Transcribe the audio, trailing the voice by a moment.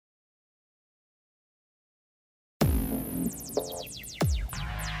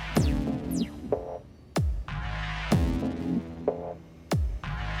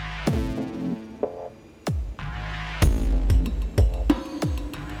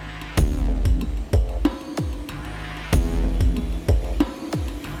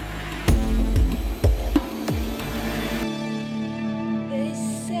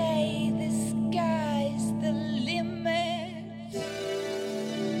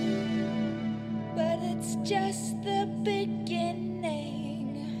just the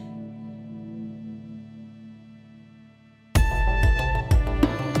beginning.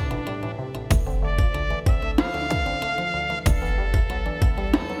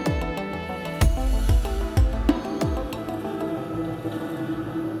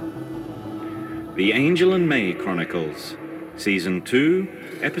 The Angel and May Chronicles, Season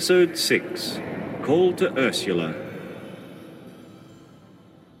 2, Episode 6, Call to Ursula.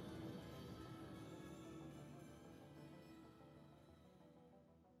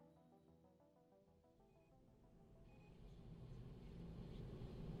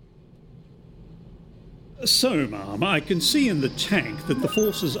 So, Ma'am, I can see in the tank that the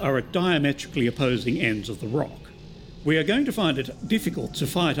forces are at diametrically opposing ends of the rock. We are going to find it difficult to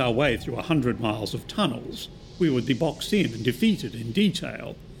fight our way through 100 miles of tunnels. We would be boxed in and defeated in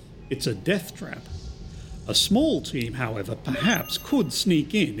detail. It's a death trap. A small team, however, perhaps could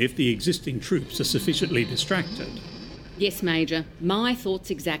sneak in if the existing troops are sufficiently distracted. Yes, Major, my thoughts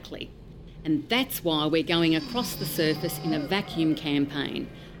exactly. And that's why we're going across the surface in a vacuum campaign,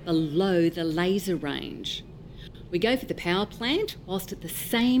 below the laser range. We go for the power plant, whilst at the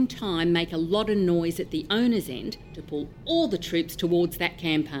same time make a lot of noise at the owner's end to pull all the troops towards that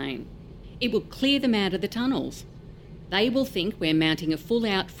campaign. It will clear them out of the tunnels. They will think we're mounting a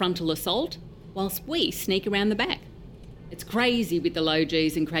full-out frontal assault, whilst we sneak around the back. It's crazy with the low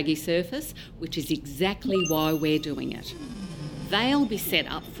Gs and craggy surface, which is exactly why we're doing it. They'll be set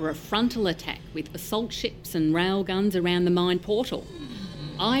up for a frontal attack with assault ships and railguns around the mine portal.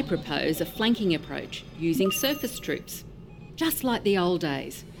 I propose a flanking approach using surface troops, just like the old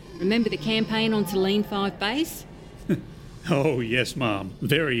days. Remember the campaign on Selene 5 base? Oh, yes, Ma'am.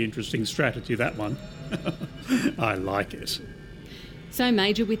 Very interesting strategy, that one. I like it. So,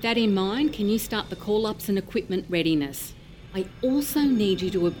 Major, with that in mind, can you start the call-ups and equipment readiness? I also need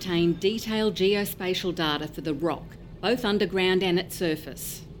you to obtain detailed geospatial data for the rock, both underground and at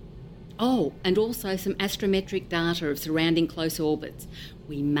surface. Oh, and also some astrometric data of surrounding close orbits.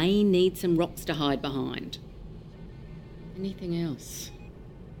 We may need some rocks to hide behind. Anything else?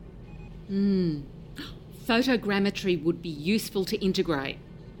 Photogrammetry would be useful to integrate.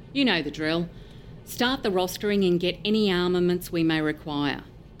 You know the drill. Start the rostering and get any armaments we may require.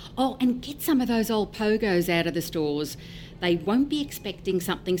 Oh, and get some of those old pogos out of the stores. They won't be expecting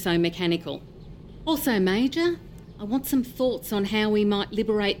something so mechanical. Also, Major, I want some thoughts on how we might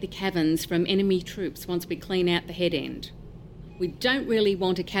liberate the caverns from enemy troops once we clean out the head end. We don't really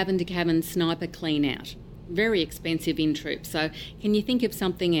want a cabin-to-cabin sniper clean-out. Very expensive in troops, so can you think of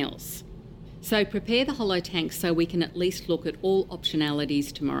something else? So prepare the hollow tanks so we can at least look at all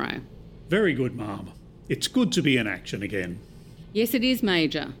optionalities tomorrow. Very good, Ma'am. It's good to be in action again. Yes, it is,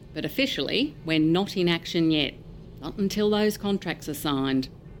 Major, but officially, we're not in action yet. Not until those contracts are signed.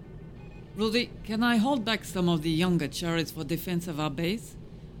 Rudy, can I hold back some of the younger chariots for defense of our base?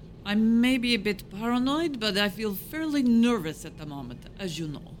 I may be a bit paranoid, but I feel fairly nervous at the moment, as you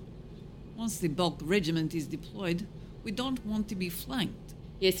know. Once the bulk regiment is deployed, we don't want to be flanked.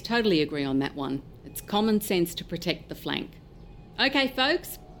 Yes, totally agree on that one. It's common sense to protect the flank. Okay,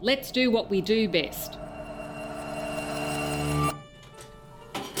 folks, let's do what we do best.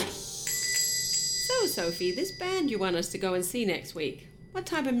 So, Sophie, this band you want us to go and see next week, what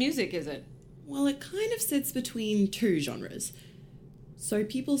type of music is it? Well, it kind of sits between two genres. So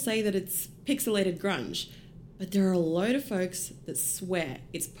people say that it's pixelated grunge, but there are a load of folks that swear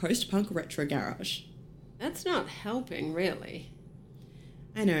it's post-punk retro garage. That's not helping, really.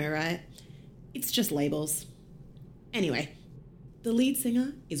 I know, right? It's just labels. Anyway, the lead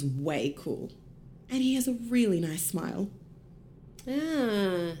singer is way cool, and he has a really nice smile.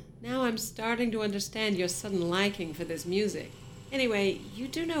 Ah, now I'm starting to understand your sudden liking for this music. Anyway, you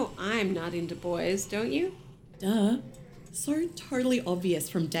do know I'm not into boys, don't you? Duh. So totally obvious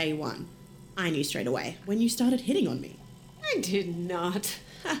from day one. I knew straight away when you started hitting on me. I did not.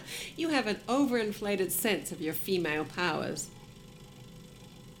 You have an overinflated sense of your female powers.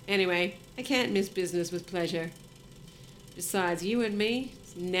 Anyway, I can't miss business with pleasure. Besides, you and me,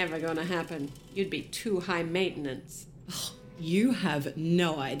 it's never gonna happen. You'd be too high maintenance. Oh, you have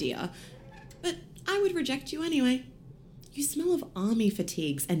no idea. But I would reject you anyway. You smell of army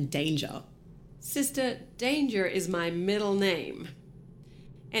fatigues and danger. Sister, Danger is my middle name.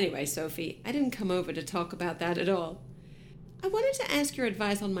 Anyway, Sophie, I didn't come over to talk about that at all. I wanted to ask your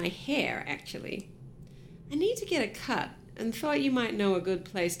advice on my hair, actually. I need to get a cut and thought you might know a good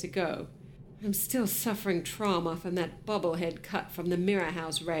place to go. I'm still suffering trauma from that bobblehead cut from the Mirror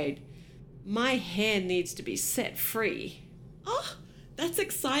House raid. My hair needs to be set free. Oh, that's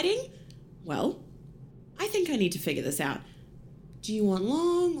exciting. Well, I think I need to figure this out. Do you want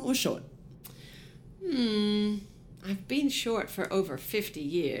long or short? I've been short for over 50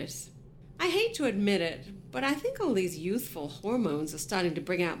 years. I hate to admit it, but I think all these youthful hormones are starting to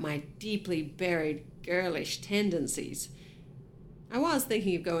bring out my deeply buried girlish tendencies. I was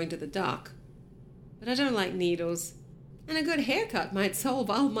thinking of going to the doc, but I don't like needles, and a good haircut might solve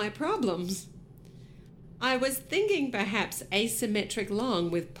all my problems. I was thinking perhaps asymmetric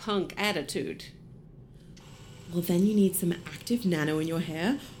long with punk attitude. Well, then you need some active nano in your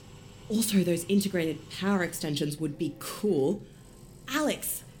hair. Also, those integrated power extensions would be cool.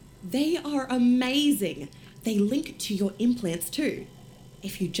 Alex, they are amazing. They link to your implants too.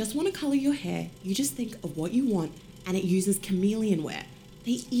 If you just want to colour your hair, you just think of what you want and it uses chameleon wear.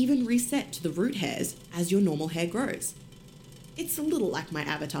 They even reset to the root hairs as your normal hair grows. It's a little like my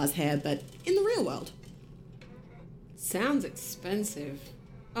avatar's hair, but in the real world. Sounds expensive.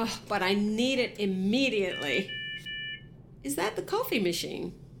 Oh, but I need it immediately. Is that the coffee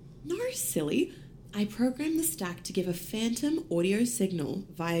machine? No, silly. I programmed the stack to give a phantom audio signal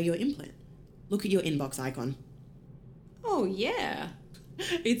via your implant. Look at your inbox icon. Oh, yeah.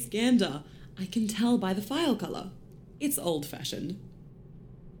 It's Gander. I can tell by the file colour. It's old-fashioned.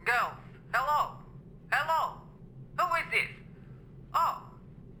 Girls, hello? Hello? Who is this? Oh,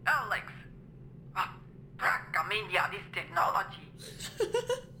 Alex. Media, this technology.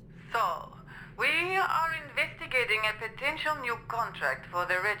 So, we are investigating a potential new contract for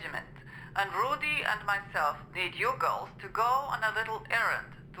the regiment, and Rudy and myself need you girls to go on a little errand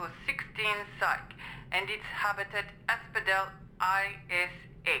to 16 Psych and its habitat Asphodel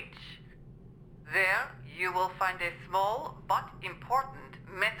ISH. There, you will find a small but important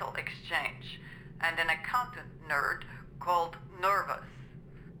metal exchange and an accountant nerd called Nervous.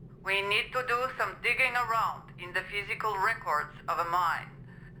 We need to do some digging around in the physical records of a mine.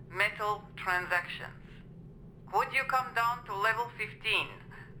 Metal transactions. Could you come down to level 15,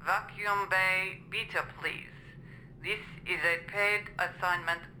 Vacuum Bay Beta, please? This is a paid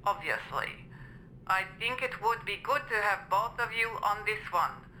assignment, obviously. I think it would be good to have both of you on this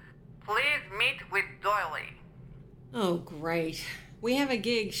one. Please meet with Doily. Oh, great. We have a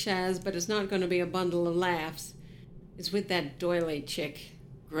gig, Shaz, but it's not going to be a bundle of laughs. It's with that Doily chick.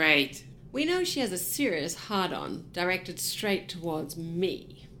 Great. We know she has a serious hard-on directed straight towards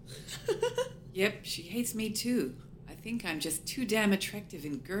me. Yep, she hates me too. I think I'm just too damn attractive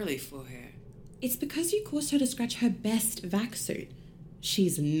and girly for her. It's because you caused her to scratch her best vac suit.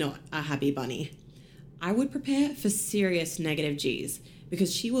 She's not a happy bunny. I would prepare for serious negative G's,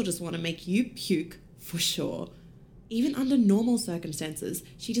 because she will just want to make you puke for sure. Even under normal circumstances,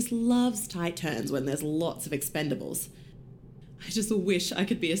 she just loves tight turns when there's lots of expendables. I just wish I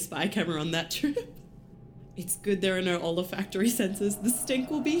could be a spy camera on that trip. It's good there are no olfactory sensors. The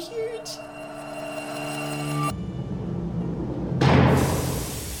stink will be huge.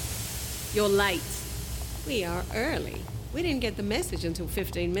 You're late. We are early. We didn't get the message until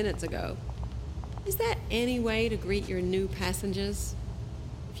 15 minutes ago. Is that any way to greet your new passengers?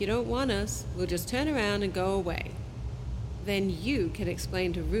 If you don't want us, we'll just turn around and go away. Then you can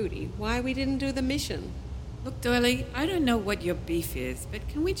explain to Rudy why we didn't do the mission. Look, Doily, I don't know what your beef is, but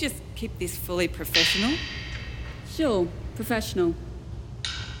can we just keep this fully professional? Sure, professional.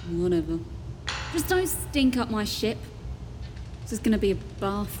 Whatever. Just don't stink up my ship. This is going to be a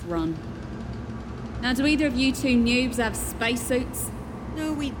bath run. Now, do either of you two noobs have spacesuits?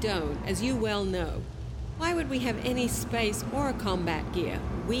 No, we don't, as you well know. Why would we have any space or combat gear?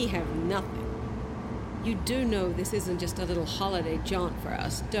 We have nothing. You do know this isn't just a little holiday jaunt for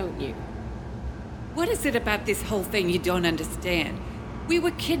us, don't you? What is it about this whole thing you don't understand? We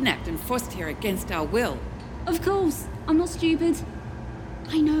were kidnapped and forced here against our will. Of course, I'm not stupid.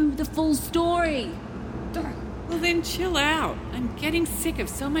 I know the full story. Well then chill out. I'm getting sick of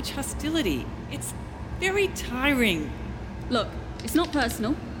so much hostility. It's very tiring. Look, it's not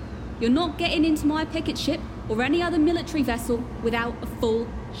personal. You're not getting into my picket ship or any other military vessel without a full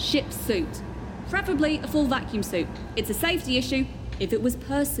ship suit. Preferably a full vacuum suit. It's a safety issue. If it was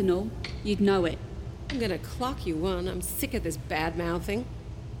personal, you'd know it. I'm gonna clock you one. I'm sick of this bad-mouthing.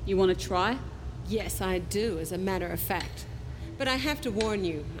 You want to try? Yes, I do, as a matter of fact. But I have to warn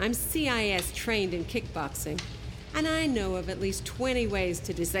you, I'm CIS trained in kickboxing, and I know of at least 20 ways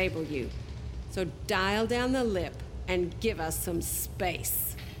to disable you. So dial down the lip and give us some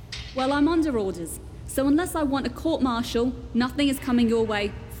space. Well, I'm under orders, so unless I want a court-martial, nothing is coming your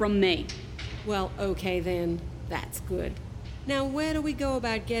way from me. Well, okay then. That's good. Now, where do we go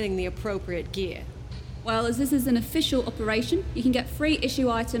about getting the appropriate gear? Well, as this is an official operation, you can get free issue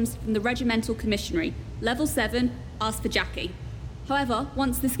items from the Regimental Commissionary. Level 7, ask for Jackie. However,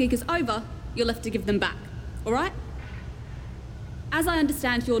 once this gig is over, you'll have to give them back. All right? As I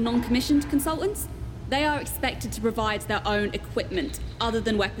understand you're non-commissioned consultants, They are expected to provide their own equipment other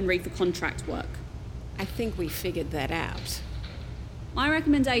than weaponry for contract work. I think we figured that out. My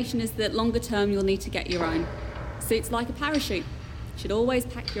recommendation is that longer term you'll need to get your own. Suits like a parachute. Should always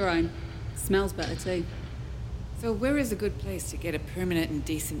pack your own. Smells better too. So where is a good place to get a permanent and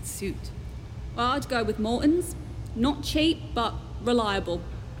decent suit? Well, I'd go with Morton's. Not cheap, but reliable.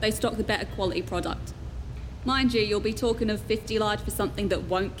 They stock the better quality product. Mind you, you'll be talking of 50 large for something that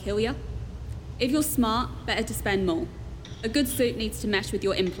won't kill you. If you're smart, better to spend more. A good suit needs to mesh with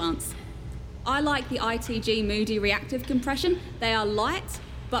your implants. I like the ITG Moody Reactive Compression. They are light,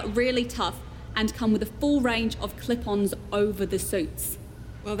 but really tough, and come with a full range of clip-ons over the suits.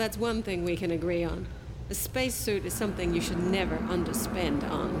 Well, that's one thing we can agree on. A spacesuit is something you should never underspend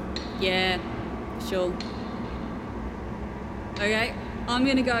on. Yeah, sure. Okay, I'm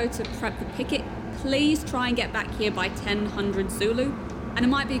gonna go to prep the picket. Please try and get back here by 1000 Zulu, and it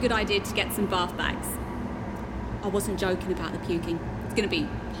might be a good idea to get some bath bags. I wasn't joking about the puking. It's gonna be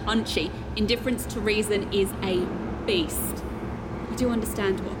punchy. Indifference to reason is a beast. You do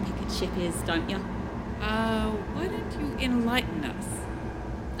understand what a picket ship is, don't you? Why don't you enlighten us?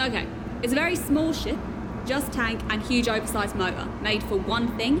 Okay, it's a very small ship, just tank and huge oversized motor, made for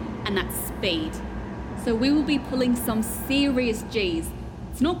one thing, and that's speed. So we will be pulling some serious G's.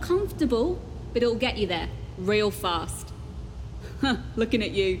 It's not comfortable, but it'll get you there real fast. Huh, looking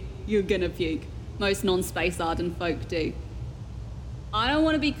at you, you're gonna puke. Most non-space ardent folk do. I don't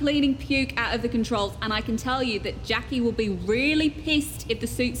want to be cleaning puke out of the controls, and I can tell you that Jackie will be really pissed if the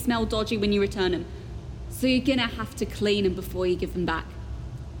suits smell dodgy when you return them. So you're gonna have to clean them before you give them back.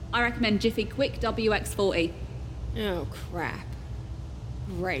 I recommend Jiffy Quick WX-40. Oh, crap.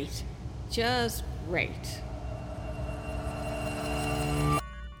 Great. Just great.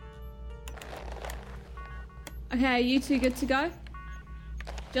 Okay, are you two good to go?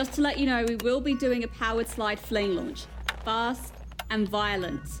 Just to let you know, we will be doing a powered slide fling launch. Fast and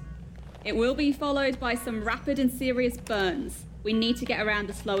violent. It will be followed by some rapid and serious burns. We need to get around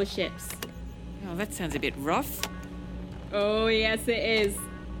the slower ships. Oh, that sounds a bit rough. Oh, yes, it is.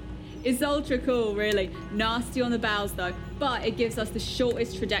 It's ultra cool, really. Nasty on the bows, though, but it gives us the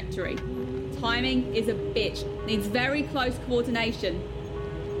shortest trajectory. Timing is a bitch. Needs very close coordination.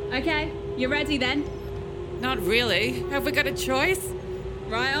 Okay, you ready then? Not really. Have we got a choice?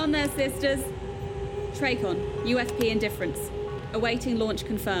 Right on there, sisters. Tracon, UFP indifference. Awaiting launch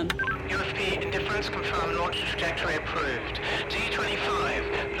confirm. UFP indifference confirmed, launch trajectory approved.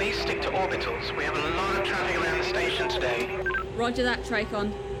 T25, please stick to orbitals. We have a lot of traffic around the station today. Roger that,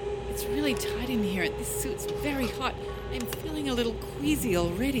 Tracon. It's really tight in here. This suit's very hot. I'm feeling a little queasy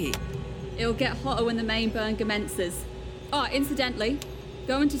already. It'll get hotter when the main burn commences. Oh, incidentally,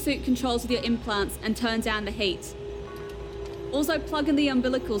 go into suit controls with your implants and turn down the heat. Also plug in the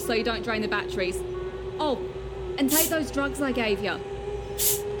umbilicals so you don't drain the batteries. Oh, and take those drugs I gave you.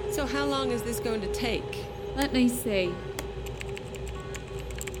 So how long is this going to take? Let me see.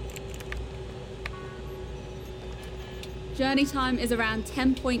 Journey time is around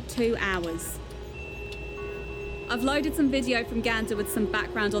 10.2 hours. I've loaded some video from Gander with some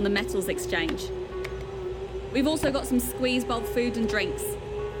background on the metals exchange. We've also got some squeeze bulk food and drinks.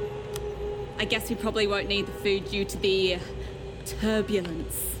 I guess we probably won't need the food due to the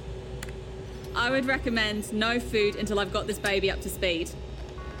turbulence. I would recommend no food until I've got this baby up to speed.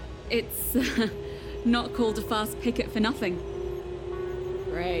 It's not called a fast picket for nothing.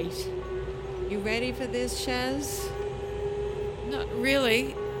 Great. You ready for this, Shaz? Not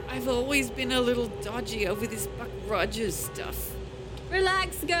really. I've always been a little dodgy over this Buck Rogers stuff.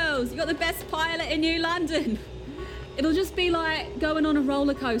 Relax, girls. You've got the best pilot in New London. It'll just be like going on a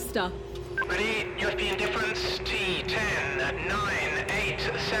roller coaster. Ready, UFP indifference, T10, 9, 8,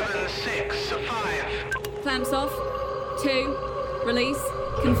 7, 6, 5. Clamps off. 2. Release.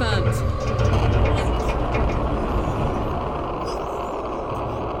 Confirmed.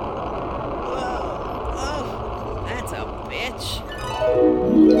 Oh, that's a bitch.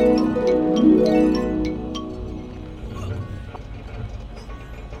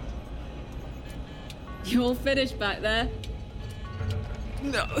 You all finished back there?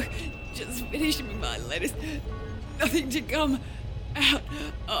 No, just finish me my lettuce. Nothing to come out.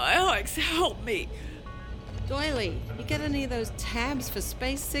 Oh, Alex, help me. Doily, you get any of those tabs for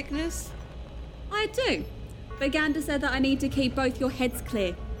space sickness? I do. But Gander said that I need to keep both your heads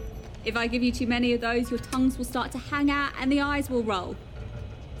clear. If I give you too many of those, your tongues will start to hang out and the eyes will roll.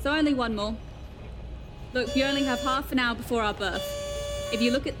 So only one more. Look, you only have half an hour before our berth. If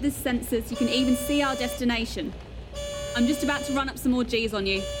you look at the sensors, you can even see our destination. I'm just about to run up some more G's on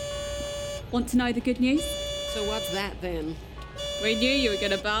you. Want to know the good news? So what's that then? We knew you were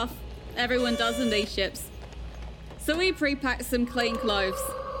gonna buff. Everyone does in these ships. So we pre-packed some clean clothes.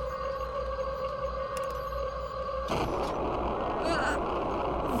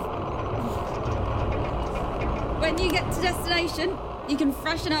 When you get to destination, you can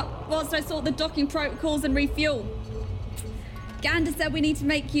freshen up whilst I sort the docking protocols and refuel. Gander said we need to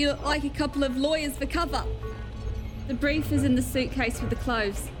make you look like a couple of lawyers for cover. The brief is in the suitcase with the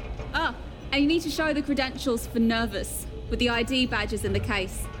clothes. And you need to show the credentials for Nervous, with the ID badges in the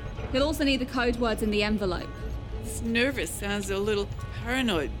case. You'll also need the code words in the envelope. This Nervous sounds a little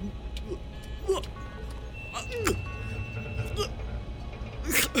paranoid.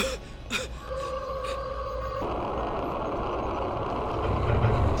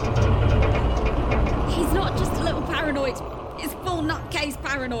 He's not just a little paranoid. He's full nutcase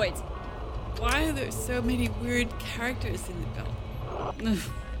paranoid. Why are there so many weird characters in the belt?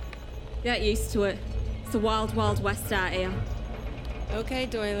 Get used to it. It's the wild, wild west out here. Okay,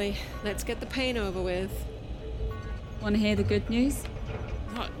 Doily, let's get the pain over with. Want to hear the good news?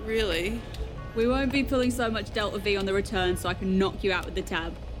 Not really. We won't be pulling so much Delta V on the return, so I can knock you out with the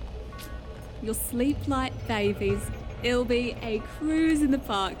tab. You'll sleep like babies. It'll be a cruise in the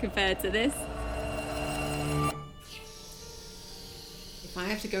park compared to this. If I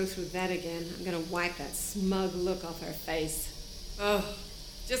have to go through that again, I'm gonna wipe that smug look off her face. Oh,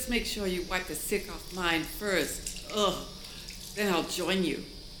 just make sure you wipe the sick off mine first. Ugh. Then I'll join you.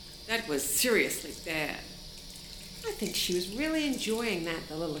 That was seriously bad. I think she was really enjoying that,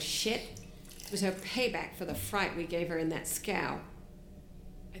 the little shit. It was her payback for the fright we gave her in that scow.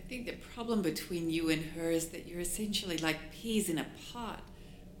 I think the problem between you and her is that you're essentially like peas in a pod.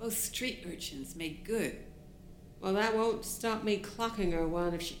 Both street urchins made good. Well, that won't stop me clocking her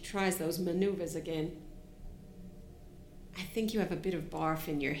one if she tries those maneuvers again. I think you have a bit of barf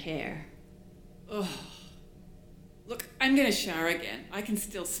in your hair. Ugh. Look, I'm gonna shower again. I can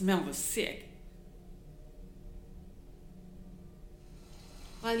still smell the sick.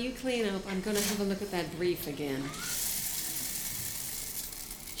 While you clean up, I'm gonna have a look at that brief again.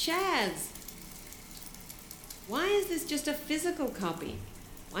 Shaz! Why is this just a physical copy?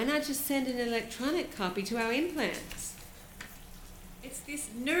 Why not just send an electronic copy to our implants? It's this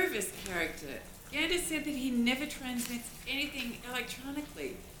Nervous character. Gander said that he never transmits anything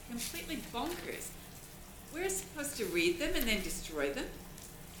electronically. Completely bonkers. We're supposed to read them and then destroy them.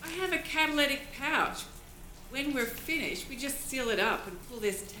 I have a catalytic pouch. When we're finished, we just seal it up and pull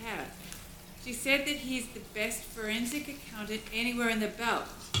this tab. She said that he's the best forensic accountant anywhere in the belt.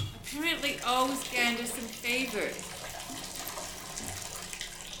 Apparently owes Gander some favors.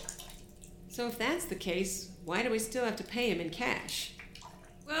 So if that's the case, why do we still have to pay him in cash?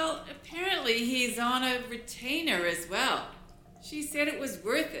 Well, apparently he's on a retainer as well. She said it was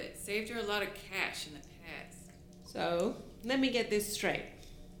worth it. Saved her a lot of cash in the past. So, let me get this straight.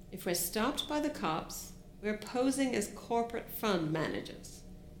 If we're stopped by the cops, we're posing as corporate fund managers.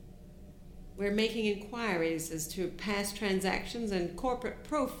 We're making inquiries as to past transactions and corporate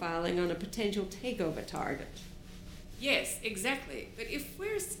profiling on a potential takeover target. Yes, exactly. But if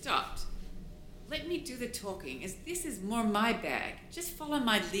we're stopped, let me do the talking, as this is more my bag. Just follow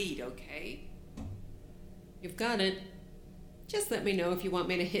my lead, okay? You've got it. Just let me know if you want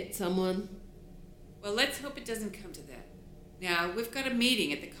me to hit someone. Well, let's hope it doesn't come to that. Now, we've got a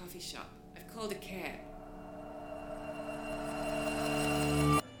meeting at the coffee shop. I've called a cab.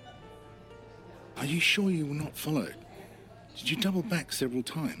 Are you sure you were not followed? Did you double back several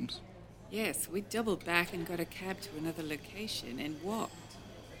times? Yes, we doubled back and got a cab to another location and walked.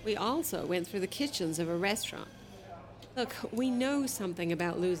 We also went through the kitchens of a restaurant. Look, we know something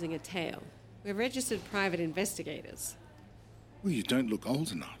about losing a tail. We're registered private investigators. Well, you don't look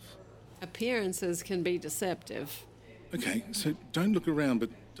old enough. Appearances can be deceptive. Okay, so don't look around, but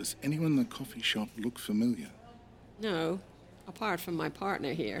does anyone in the coffee shop look familiar? No, apart from my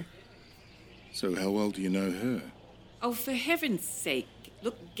partner here. So how well do you know her? Oh, for heaven's sake.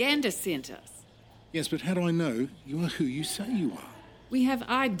 Look, Gander sent us. Yes, but how do I know you are who you say you are? We have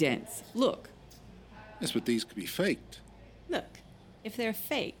idents. Look. Yes, but these could be faked. Look, if they're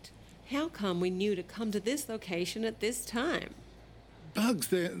faked, how come we knew to come to this location at this time? Bugs,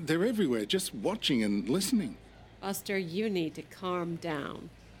 they're everywhere, just watching and listening. Buster, you need to calm down.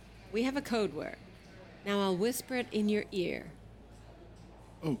 We have a code word. Now I'll whisper it in your ear.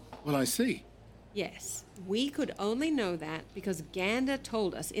 Oh, well, I see. Yes, we could only know that because Gander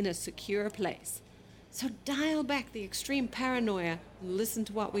told us in a secure place. So dial back the extreme paranoia and listen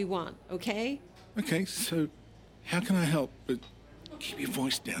to what we want, okay? Okay, so how can I help? But keep your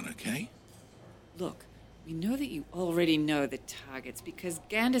voice down, okay? Look, we know that you already know the targets because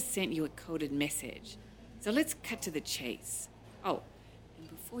Gander sent you a coded message. So let's cut to the chase. Oh, and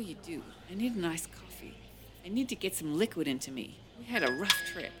before before you do, I need an iced coffee. I need to get some liquid into me. We had a rough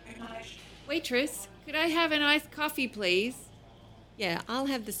trip. Waitress, could I have an iced coffee, please? Yeah, I'll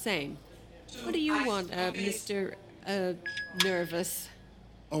have the same. What do you want, Mr. Nervous?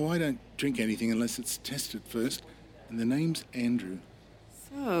 Oh, I don't drink anything unless it's tested first. And the name's Andrew.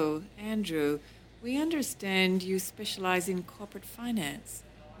 So, Andrew, we understand you specialize in corporate finance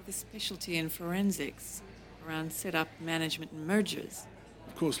with a specialty in forensics around setup, management, and mergers.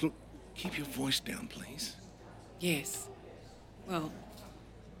 Of course, look, keep your voice down, please. Yes. Well,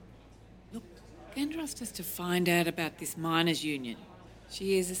 look, Kendra asked us to find out about this miners' union.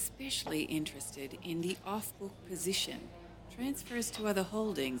 She is especially interested in the off-book position, transfers to other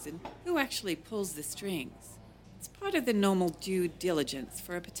holdings, and who actually pulls the strings. It's part of the normal due diligence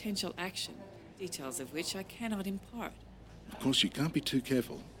for a potential action, details of which I cannot impart. Of course, you can't be too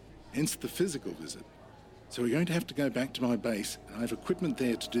careful, hence the physical visit. So we're going to have to go back to my base, and I have equipment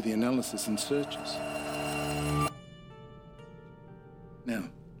there to do the analysis and searches. Now,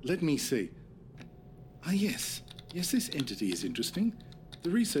 let me see. Ah, yes. Yes, this entity is interesting. The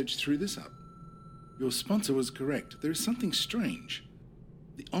research threw this up. Your sponsor was correct. There is something strange.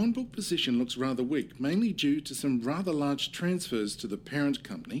 The on-book position looks rather weak, mainly due to some rather large transfers to the parent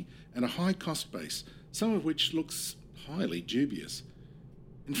company and a high cost base, some of which looks highly dubious.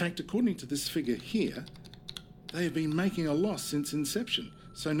 In fact, according to this figure here, they have been making a loss since inception,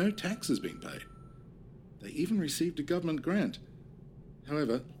 so no tax has been paid. They even received a government grant.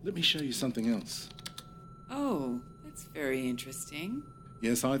 However, let me show you something else. Oh, that's very interesting.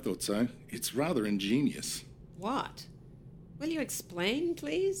 Yes, I thought so. It's rather ingenious. What? Will you explain,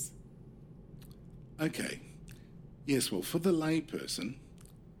 please? Okay. Yes, well, for the layperson,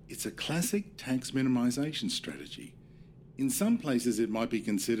 it's a classic tax minimization strategy. In some places, it might be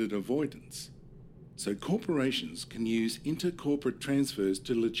considered avoidance. So corporations can use inter-corporate transfers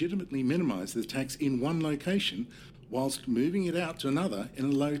to legitimately minimize the tax in one location whilst moving it out to another in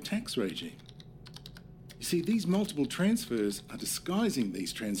a low tax regime. You see, these multiple transfers are disguising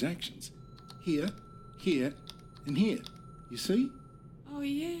these transactions. Here, here, and here. You see? Oh,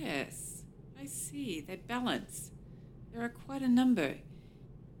 yes. I see. They balance. There are quite a number.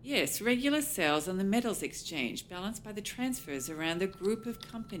 Yes, regular sales on the metals exchange balanced by the transfers around the group of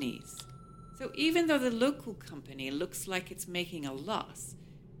companies. So even though the local company looks like it's making a loss,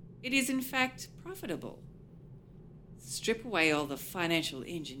 it is in fact profitable. Strip away all the financial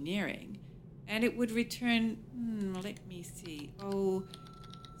engineering, and it would return, let me see,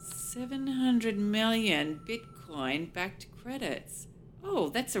 700 million Bitcoin-backed credits. Oh,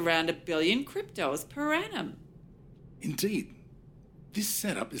 that's around 1 billion cryptos per annum. Indeed. This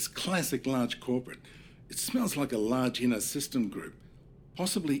setup is classic large corporate. It smells like a large inner system group,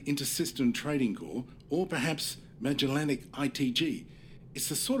 possibly Intersystem Trading Corp, or perhaps Magellanic ITG. It's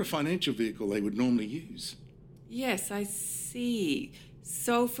the sort of financial vehicle they would normally use. Yes, I see.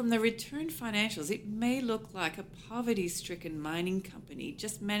 So from the returned financials, it may look like a poverty-stricken mining company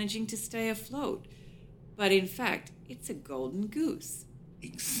just managing to stay afloat. But in fact, it's a golden goose.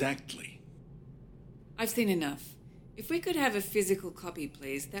 Exactly. I've seen enough. If we could have a physical copy,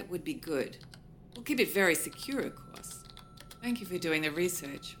 please, that would be good. We'll keep it very secure, of course. Thank you for doing the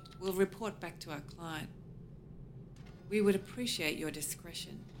research. We'll report back to our client. We would appreciate your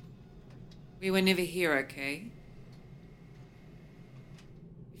discretion. We were never here, okay?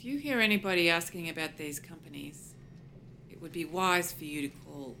 If you hear anybody asking about these companies, it would be wise for you to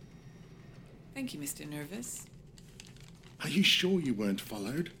call. Thank you, Mr. Nervous. Are you sure you weren't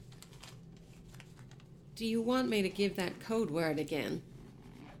followed? Do you want me to give that code word again?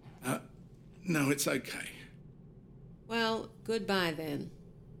 No, it's okay. Well, goodbye then.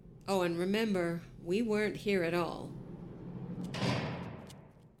 Oh, and remember, we weren't here at all.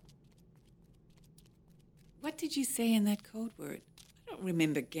 What did you say in that code word? I don't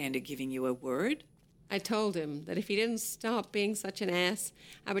remember Gander giving you a word. I told him that if he didn't stop being such an ass,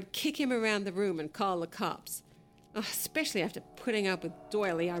 I would kick him around the room and call the cops. Oh, especially after putting up with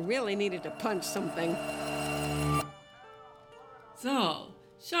Doily, I really needed to punch something. So,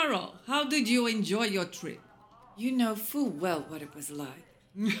 Cheryl, how did you enjoy your trip? You know full well what it was like.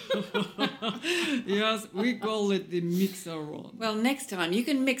 Yes, we call it the mix-a-ron. Well, next time you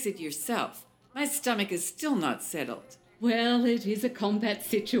can mix it yourself. My stomach is still not settled. Well, it is a combat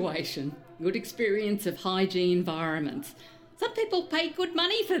situation. Good experience of hygiene environments. Some people pay good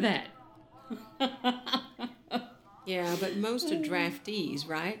money for that. Yeah, but most are draftees,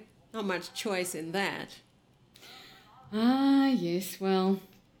 right? Not much choice in that. Ah, yes, well,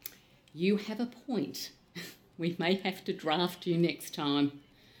 you have a point. We may have to draft you next time.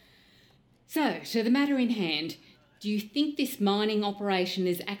 So, to the matter in hand. Do you think this mining operation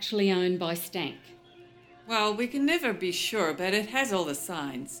is actually owned by Stank? Well, we can never be sure, but it has all the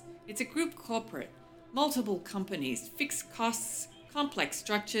signs. It's a group corporate, multiple companies, fixed costs, complex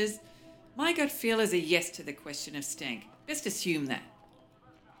structures. My gut feel is a yes to the question of Stank. Best assume that.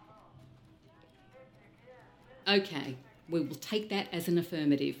 Okay, we will take that as an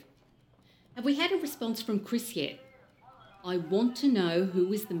affirmative. Have we had a response from Chris yet? I want to know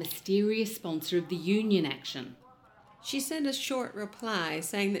who is the mysterious sponsor of the union action. She sent a short reply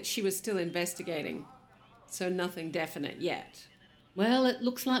saying that she was still investigating, so nothing definite yet. Well, it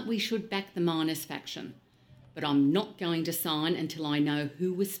looks like we should back the miners' faction, but I'm not going to sign until I know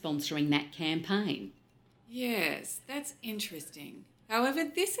who was sponsoring that campaign. Yes, that's interesting. However,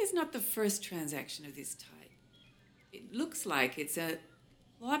 this is not the first transaction of this type. It looks like it's a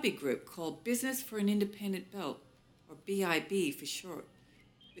lobby group called Business for an Independent Belt, or BIB for short.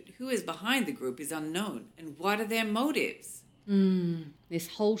 But who is behind the group is unknown, and what are their motives? This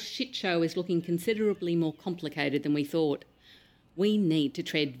whole shit show is looking considerably more complicated than we thought. We need to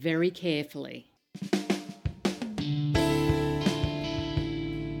tread very carefully.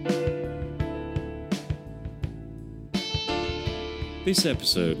 This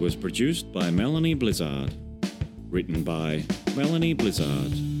episode was produced by Melanie Blizzard. Written by Melanie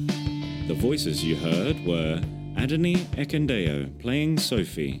Blizzard. The voices you heard were Adani Ekendeo playing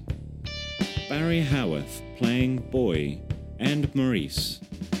Sophie, Barry Howarth playing Boy and Maurice,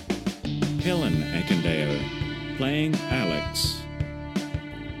 Helen Ekendeo playing Alex,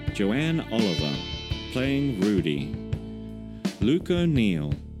 Joanne Oliver playing Rudy, Luke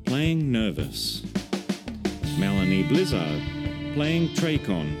O'Neill playing Nervous, Melanie Blizzard playing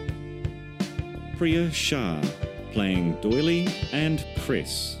Tracon, Priya Shah playing Doily and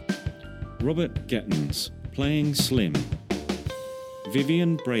Chris, Robert Gettins playing Slim,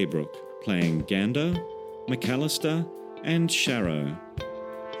 Vivian Braybrook playing Gander, McAllister and Sharrow,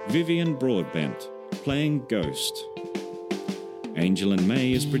 Vivian Broadbent playing Ghost. Angel and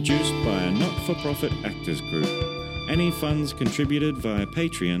May is produced by a not-for-profit actors group. Any funds contributed via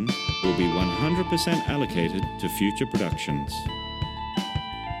Patreon will be 100% allocated to future productions.